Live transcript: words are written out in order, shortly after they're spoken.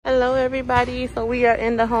Hello everybody. So we are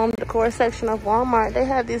in the home decor section of Walmart. They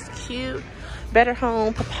have this cute Better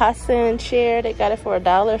Home Papasan chair. They got it for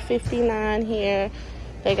 $1.59 here.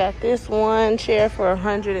 They got this one chair for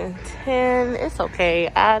 $110. It's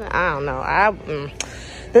okay. I don't know.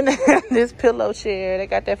 Then they have this pillow chair. They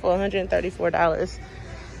got that for $134.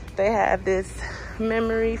 They have this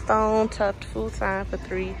memory foam tucked futon for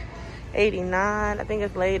 $3.89. I think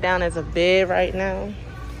it's laid down as a bed right now.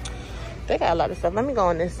 They got a lot of stuff. Let me go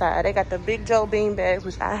on this side. They got the Big Joe bean bags,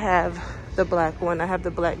 which I have the black one. I have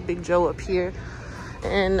the black Big Joe up here.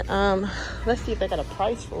 And let's see if they got a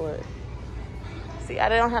price for it. See, I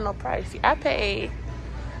don't have no price. See, I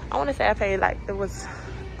want to say I paid like it was,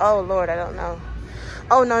 oh Lord, I don't know.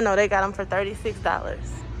 Oh no, they got them for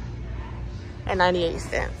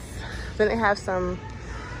 $36.98. Then they have some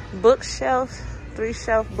bookshelf,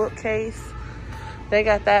 3-shelf bookcase. They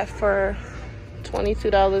got that for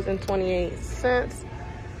 $22.28.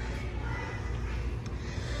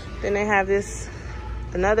 Then they have this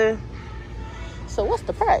another. So what's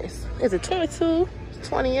the price? Is it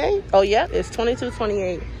 $22.28? Oh yeah, it's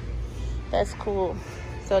 $22.28. That's cool.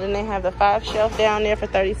 So then they have the 5-shelf down there for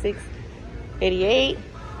 $36.88.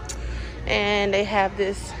 And they have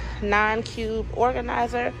this 9-cube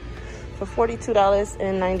organizer for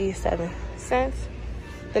 $42.97.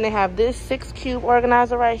 Then they have this 6-cube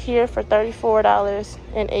organizer right here for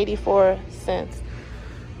 $34.84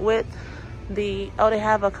 with the, they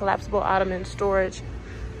have a collapsible ottoman storage.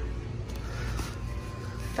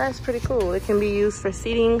 That's pretty cool. It can be used for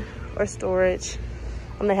seating or storage.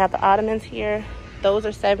 They have the ottomans here. Those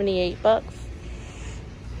are $78.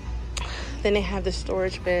 Then they have the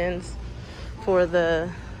storage bins for the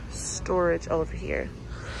storage over here,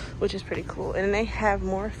 which is pretty cool. And then they have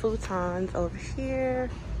more futons over here.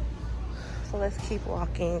 So let's keep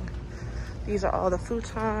walking. These are all the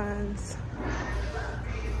futons.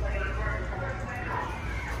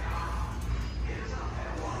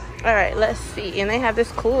 All right, let's see. And they have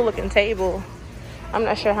this cool looking table. I'm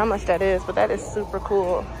not sure how much that is, but that is super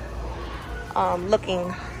cool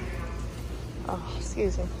looking. Oh,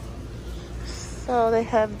 excuse me. So they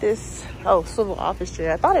have this, swivel office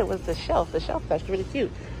chair. I thought it was the shelf. The shelf is actually really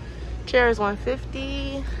cute. Chair is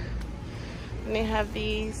 $150. And they have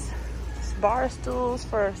these bar stools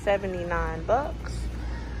for $79.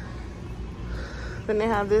 Then they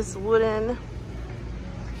have this wooden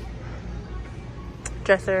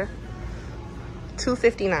dresser,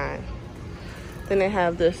 $259. Then they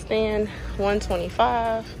have the stand,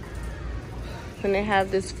 $125. Then they have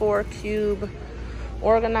this 4-cube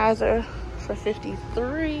organizer for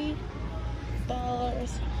 $53. I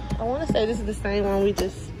want to say this is the same one we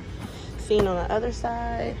just seen on the other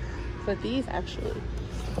side, but these actually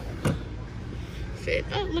fit.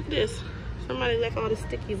 Oh, look at this. Somebody left all the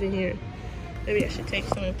stickies in here. Maybe I should take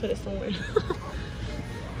some and put it somewhere.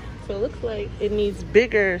 So it looks like it needs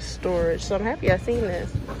bigger storage. So I'm happy I seen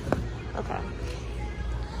this. Okay.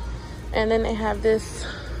 And then they have this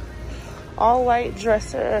all white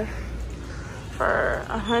dresser for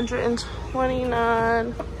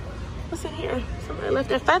 $129. What's in here? Somebody left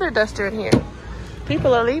their feather duster in here.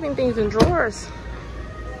 People are leaving things in drawers.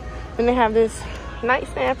 Then they have this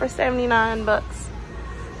nightstand for $79.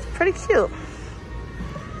 It's pretty cute.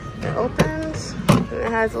 It opens and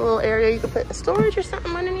it has a little area you can put the storage or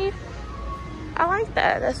something underneath. I like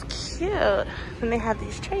that. That's cute. And they have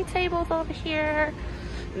these tray tables over here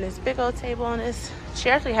and this big old table on this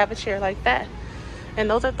chair. Actually have a chair like that. And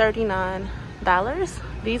those are $39.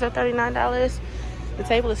 These are $39. The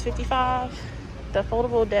table is $55. The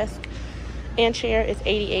foldable desk and chair is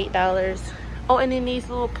 $88. Oh, and then these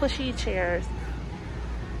little pushy chairs,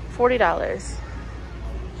 $40.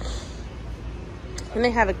 And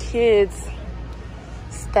they have a kids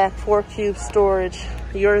stack 4-cube storage,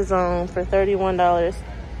 your zone, for $31.16.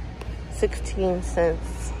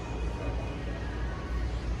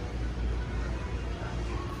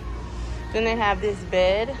 Then they have this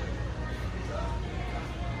bed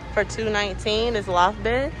for $219, this loft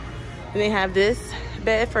bed. And they have this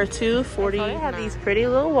bed for $249. They have these pretty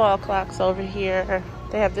little wall clocks over here.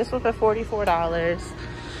 They have this one for $44,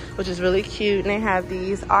 which is really cute. And they have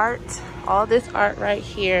these all this art right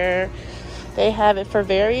here. They have it for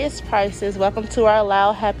various prices. Welcome to our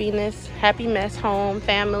loud happy mess home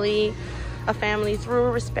family. A family's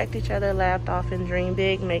rule: respect each other, laugh often, dream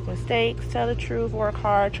big, make mistakes, tell the truth, work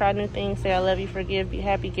hard, try new things, say I love you, forgive, be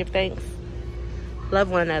happy, give thanks,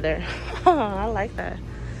 love one another. I like that.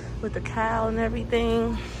 With the cow and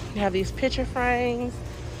everything. They have these picture frames.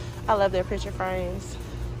 I love their picture frames,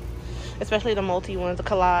 especially the multi ones, the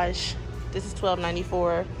collage. This is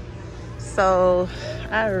 $12.94. So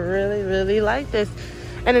I really like this.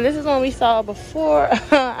 And then this is one we saw before.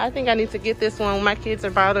 I think I need to get this one. When my kids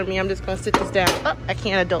are bothering me, I'm just gonna sit this down. Oh, I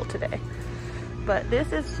can't adult today. But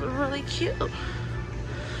this is really cute.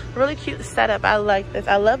 Really cute setup. I like this.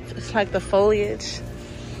 I love like the foliage,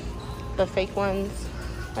 the fake ones.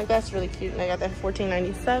 Like that's really cute. And I got that for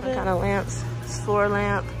 $14.97. Kind of lamps. This floor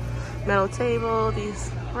lamp, metal table.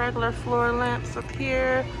 These regular floor lamps up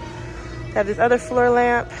here. They have this other floor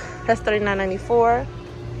lamp. That's $39.94.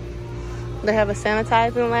 They have a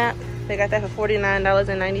sanitizing lamp. They got that for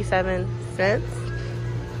 $49.97. Then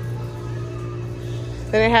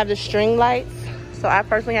they have the string lights. So I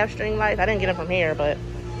personally have string lights. I didn't get them from here, but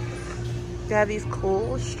they have these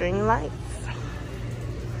cool string lights.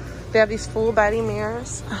 They have these full body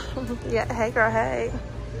mirrors. Yeah, hey girl, hey.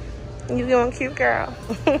 You doing cute, girl.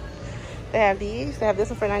 They have these. They have this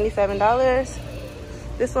one for $97.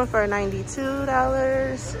 This one for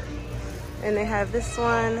 $92. And they have this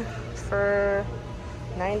one for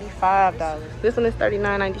 $95. This one is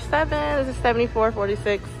 $39.97. This is $74,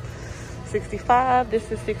 $46, $65.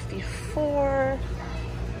 This is $64.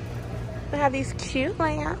 They have these cute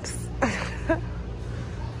lamps.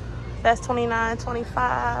 That's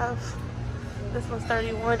 $29.25. This one's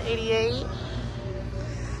 $31.88.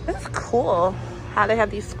 This is cool how they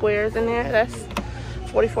have these squares in there. That's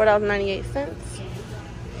 $44.98.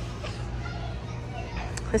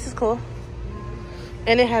 This is cool.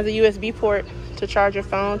 And it has a USB port to charge your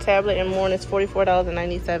phone, tablet, and more, and it's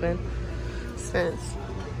 $44.97.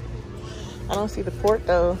 I don't see the port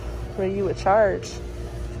though where you would charge.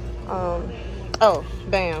 Oh,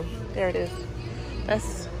 bam, there it is.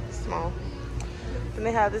 That's small. Then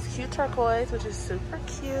they have this cute turquoise, which is super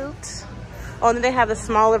cute. Oh, and then they have the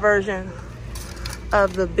smaller version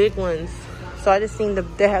of the big ones. So I just seen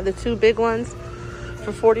they have the two big ones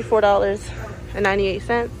for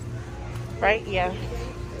 $44.98, right? Yeah.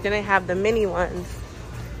 Then they have the mini ones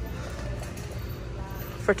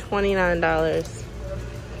for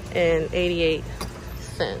 $29.88.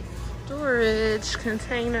 Storage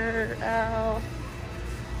container, ow.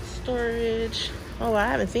 Storage. Oh, I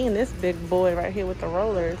haven't seen this big boy right here with the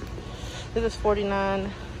rollers. This is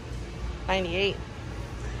 $49.98.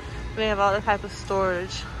 They have all the type of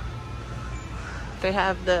storage. They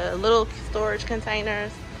have the little storage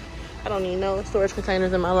containers. I don't need no storage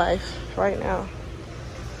containers in my life right now.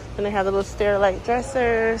 And they have the little Sterilite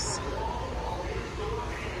dressers.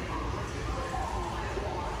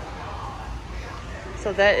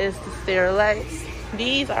 So that is the Sterilites.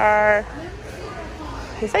 These are,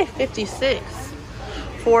 they say 56,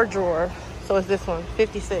 4 drawer. So it's this one,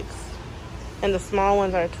 56. And the small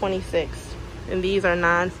ones are 26. And these are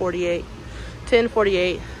 948,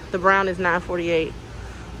 1048. The brown is 948,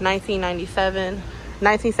 1997,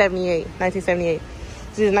 1978, 1978.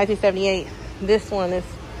 This is 1978. This one is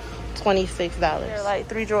 $26. They're like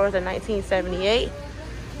 3 drawers are $19.78.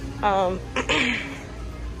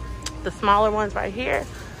 The smaller ones right here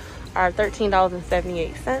are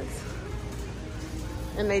 $13.78.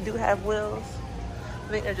 And they do have wheels. I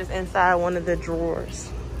think they're just inside one of the drawers.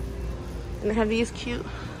 And they have these cute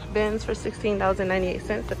bins for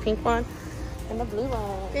 $16.98, the pink one and the blue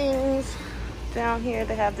one. Things down here,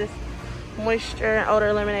 they have this moisture and odor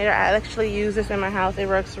eliminator. I actually use this in my house. It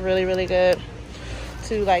works really, really good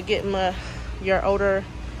to like get your odor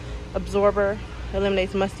absorber.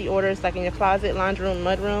 Eliminates musty odors like in your closet, laundry room,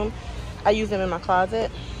 mud room. I use them in my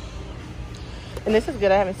closet. And this is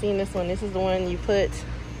good. I haven't seen this one. This is the one you put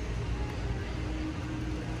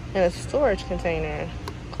in a storage container.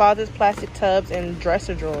 Closets, plastic tubs, and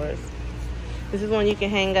dresser drawers. This is one you can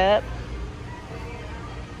hang up.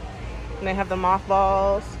 And they have the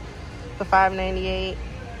mothballs for $5.98.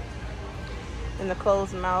 And the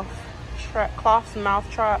closed mouth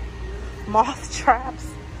moth traps.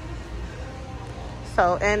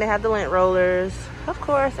 So, and they have the lint rollers, of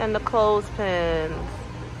course, and the clothespins.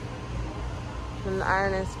 And the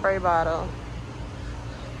iron and spray bottle.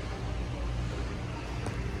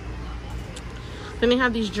 Then they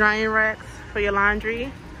have these drying racks for your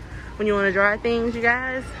laundry. When you want to dry things, you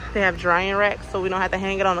guys, they have drying racks so we don't have to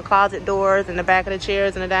hang it on the closet doors and the back of the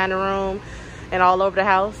chairs in the dining room and all over the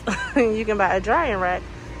house. You can buy a drying rack.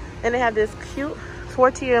 And they have this cute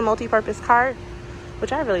 4-tier multi-purpose cart,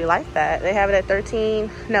 which I really like that. They have it at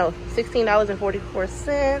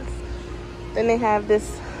 $16.44. Then they have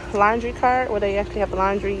this laundry cart where they actually have the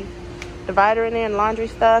laundry divider in there and laundry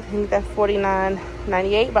stuff. And that's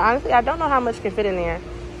 $49.98. But honestly, I don't know how much can fit in there.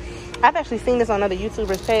 I've actually seen this on other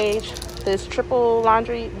YouTubers' page. This triple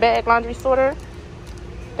bag laundry sorter.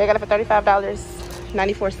 They got it for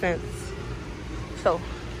 $35.94. So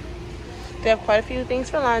they have quite a few things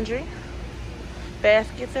for laundry.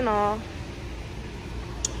 Baskets and all.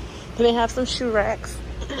 And they have some shoe racks.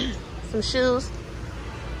 Some shoes.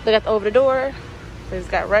 They got the over the door. They just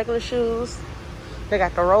got regular shoes. They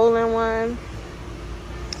got the rolling one.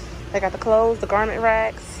 They got the clothes, the garment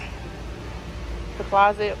racks, the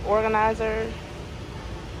closet organizer.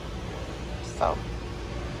 So,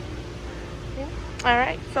 yeah. All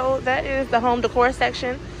right, so that is the home decor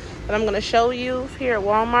section that I'm gonna show you here at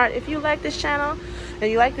Walmart. If you like this channel and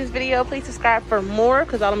you like this video, please subscribe for more,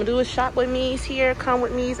 because all I'm gonna do is shop with me's here, come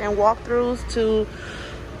with me's, and walkthroughs to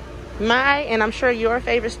my, and I'm sure your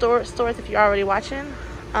favorite stores if you're already watching.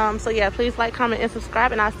 So yeah, please like, comment, and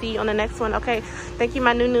subscribe, and I'll see you on the next one. Okay, thank you,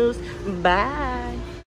 my NuNus. Bye.